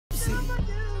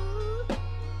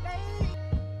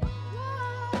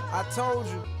I told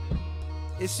you.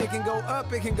 This shit can go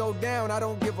up, it can go down. I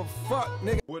don't give a fuck,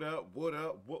 nigga. What up? What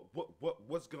up?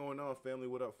 What's going on, family?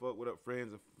 What up, fuck? What up,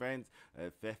 friends and friends?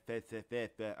 I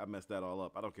messed that all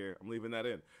up. I don't care. I'm leaving that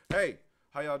in. Hey,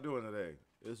 how y'all doing today?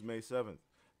 It's May 7th,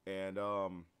 and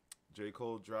J.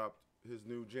 Cole dropped his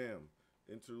new jam,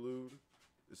 Interlude.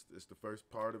 It's the first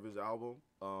part of his album.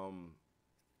 I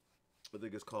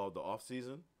think it's called The Off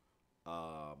Season.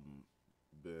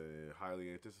 The highly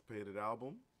anticipated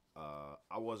album.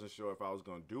 I wasn't sure if I was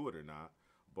gonna do it or not,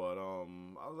 but I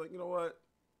was like, you know what,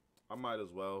 I might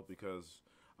as well, because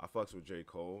I fucks with J.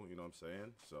 Cole, you know what I'm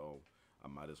saying? So I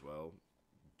might as well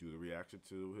do the reaction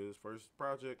to his first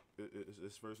project,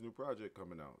 his first new project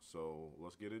coming out. So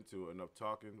let's get into it. Enough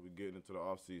talking. We getting into the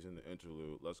off season, the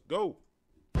interlude. Let's go.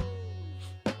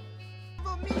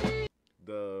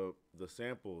 The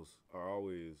samples are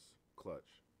always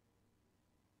clutch.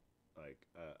 Like,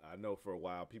 I know for a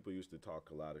while people used to talk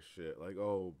a lot of shit. Like,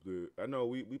 oh, I know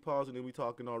we pausing and we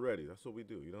talking already. That's what we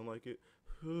do. You don't like it?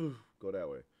 Go that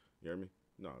way. You hear me?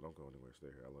 No, don't go anywhere. Stay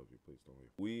here. I love you. Please don't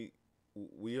leave.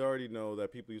 We already know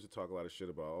that people used to talk a lot of shit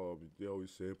about, oh, they always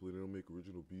sample it, they don't make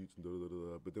original beats, and da da da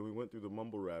da. But then we went through the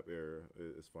mumble rap era.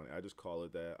 It's funny. I just call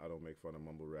it that. I don't make fun of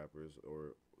mumble rappers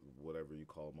or whatever you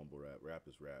call mumble rap. Rap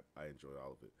is rap. I enjoy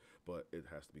all of it, but it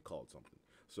has to be called something.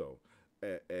 So.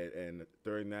 And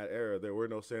during that era, there were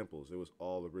no samples. It was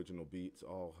all original beats,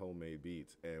 all homemade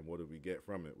beats. And what did we get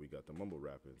from it? We got the mumble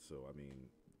rapping. So, I mean,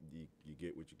 you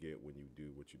get what you get when you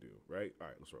do what you do, right? All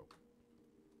right, let's roll.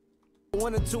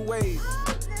 One of two ways.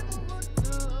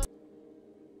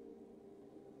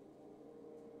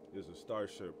 There's a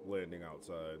starship landing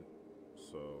outside,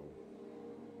 so...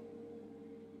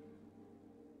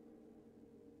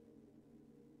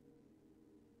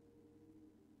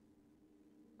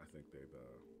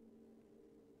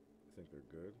 I think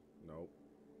they're good. Nope.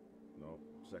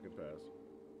 Second pass.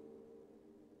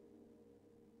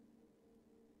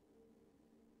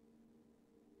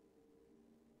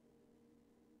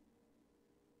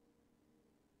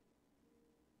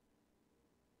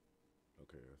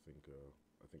 Okay, I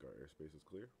think our airspace is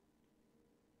clear.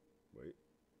 Wait.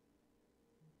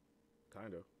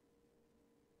 Kinda.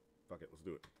 Fuck it, let's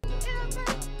do it.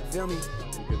 Feel me?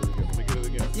 Let me get it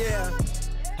again. Yeah.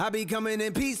 I be coming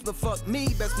in peace, but fuck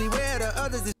me. Best beware the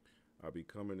others is. I be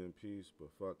coming in peace,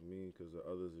 but fuck me, cause the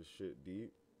others is shit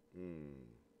deep.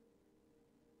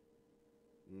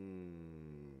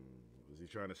 Was he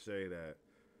trying to say that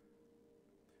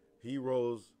he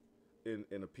rose in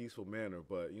a peaceful manner,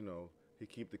 but you know, he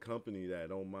keep the company that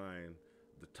don't mind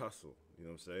the tussle. You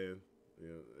know what I'm saying? You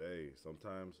know, hey,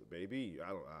 sometimes, maybe I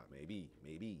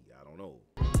don't know.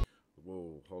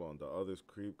 Whoa, hold on. The others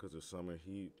creep because the summer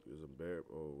heat is unbearable.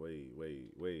 Oh,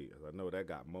 wait. I know that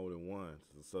got more than one.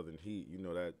 The southern heat, you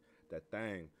know that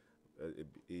thing, it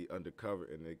be undercover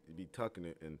and it be tucking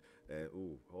it and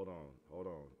ooh, hold on.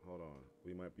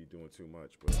 We might be doing too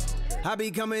much, but okay. I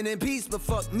be coming in peace, but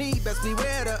fuck me. Best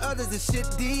beware the others is shit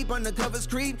deep. Undercovers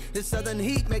creep. The southern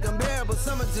heat make unbearable.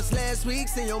 Summer just last week.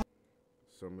 Send your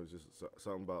Summer just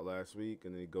something about last week,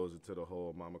 and then he goes into the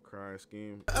whole mama crying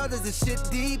scheme. Others is shit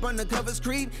deep, undercovers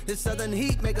creep. The southern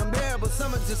heat make unbearable.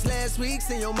 Summer just last week,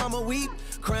 seen your mama weep.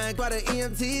 Crying by the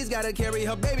EMTs, gotta carry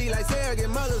her baby like surrogate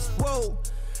mothers. Whoa,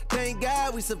 thank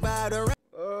God we survived her.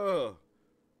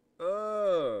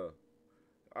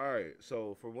 Alright,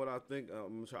 so from what I think,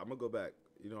 I'm gonna go back.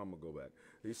 You know I'm gonna go back.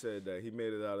 He said that he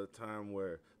made it out of a time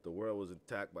where the world was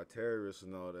attacked by terrorists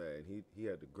and all that, and he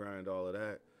had to grind all of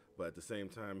that. But at the same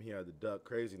time, he had to duck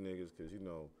crazy niggas because, you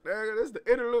know, nigga, this is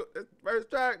the interlude, this first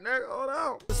track, nigga, hold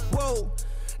on. Whoa,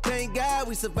 thank God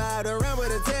we survived around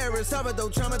with a terrorist. However, though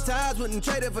traumatized, wouldn't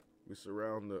trade it for. We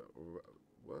surround the,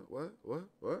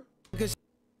 what?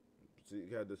 See,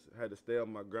 you had to stay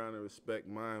on my ground and respect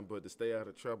mine, but to stay out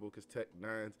of trouble because Tech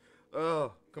Nine's,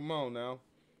 oh, come on now.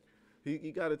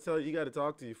 He gotta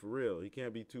talk to you for real. He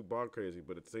can't be too bar crazy,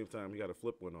 but at the same time, he gotta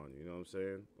flip one on you. You know what I'm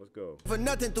saying? Let's go. For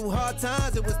nothing through hard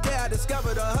times, it was there I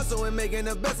discovered the hustle and making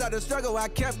the best out of struggle. I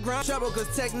kept grind trouble, cause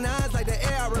Tech Nines like the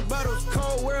air I rebuttals.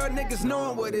 Cold world niggas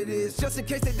knowing what it is. Just in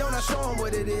case they don't, I show them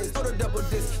what it is. Go to double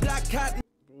disc, black cotton.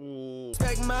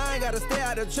 Respect mine, gotta stay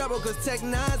out of trouble, cause Tech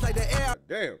Nines like the air.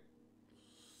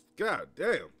 God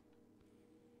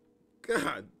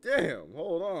damn,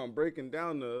 hold on, breaking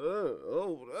down the,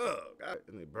 God.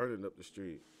 And they burning up the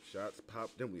street. Shots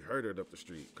popped, then we heard it up the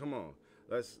street. Come on,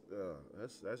 that's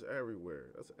everywhere.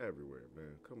 That's everywhere,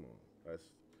 man, come on.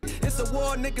 It's a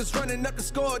war, niggas running up the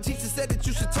score. Jesus said that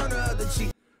you should turn the other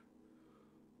cheek.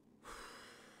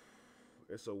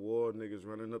 It's a war, niggas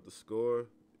running up the score.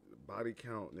 Body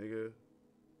count, nigga,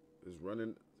 is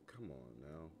running, come on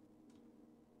now.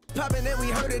 Poppin' and we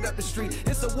heard it up the street.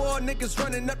 It's a war, niggas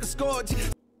running up the score. He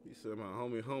said my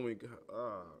homie,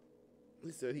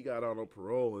 he said he got out on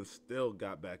parole and still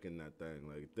got back in that thing.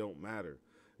 Like, it don't matter.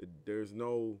 There's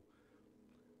no...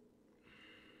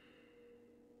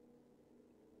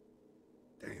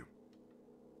 Damn.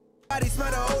 Body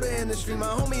smell the odor in the street. My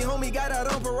homie got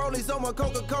out on parole. He's on my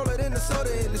Coca-Cola in the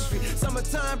soda industry.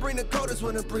 Summertime bring the coldest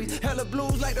winter breeze. Hella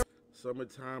blues like the...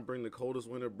 Summertime bring the coldest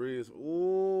winter breeze.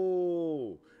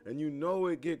 Ooh. And you know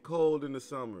it get cold in the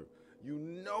summer. You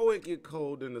know it get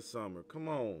cold in the summer. Come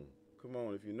on. Come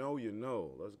on. If you know, you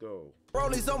know. Let's go.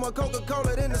 Rollies on my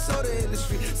Coca-Cola in the soda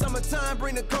industry. Summertime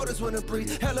bring the coldest winter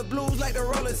breeze. Hella blues like the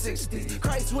rolling 60s.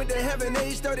 Christ went to heaven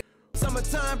age 30.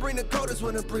 Summertime bring the coldest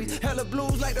winter breeze. Hella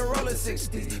blues like the rolling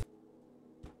 60s.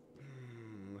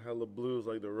 Hella blues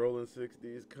like the rolling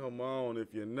 60s. Come on.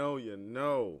 If you know, you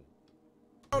know.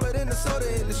 Roll it in the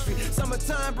soda industry.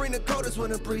 Summertime bring the coldest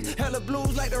winter breeze. Hella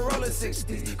blues like the rolling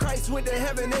 60s. Christ went to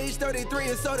heaven age 33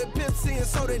 and so did Pimp C and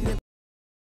so did Nip.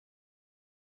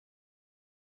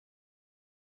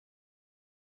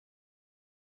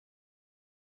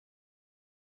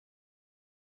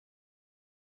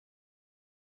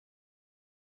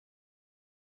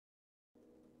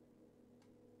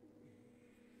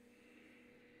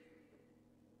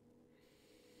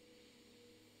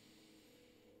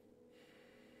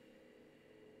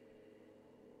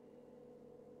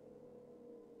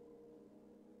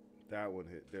 That one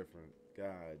hit different.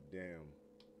 God damn.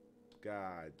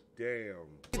 God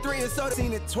damn. 3 and so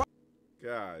seen it twice.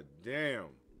 God damn.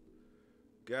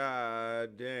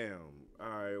 God damn.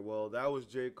 Alright, well, that was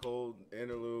J. Cole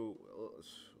Interlude.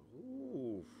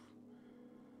 Ooh.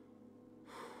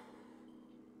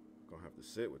 Gonna have to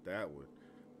sit with that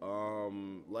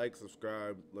one. Like,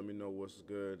 subscribe, let me know what's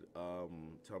good.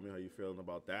 Tell me how you feeling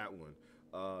about that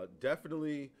one.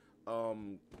 Definitely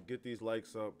get these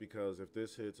likes up, because if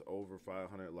this hits over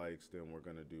 500 likes, then we're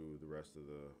gonna do the rest of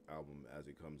the album as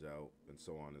it comes out, and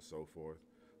so on and so forth.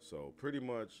 So pretty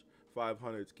much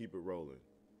 500s, keep it rolling.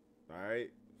 All right,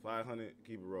 500,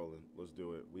 keep it rolling. Let's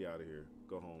do it. We out of here.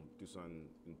 Go home, do something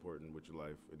important with your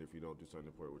life, and if you don't do something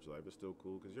important with your life, it's still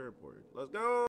cool because you're important. Let's go.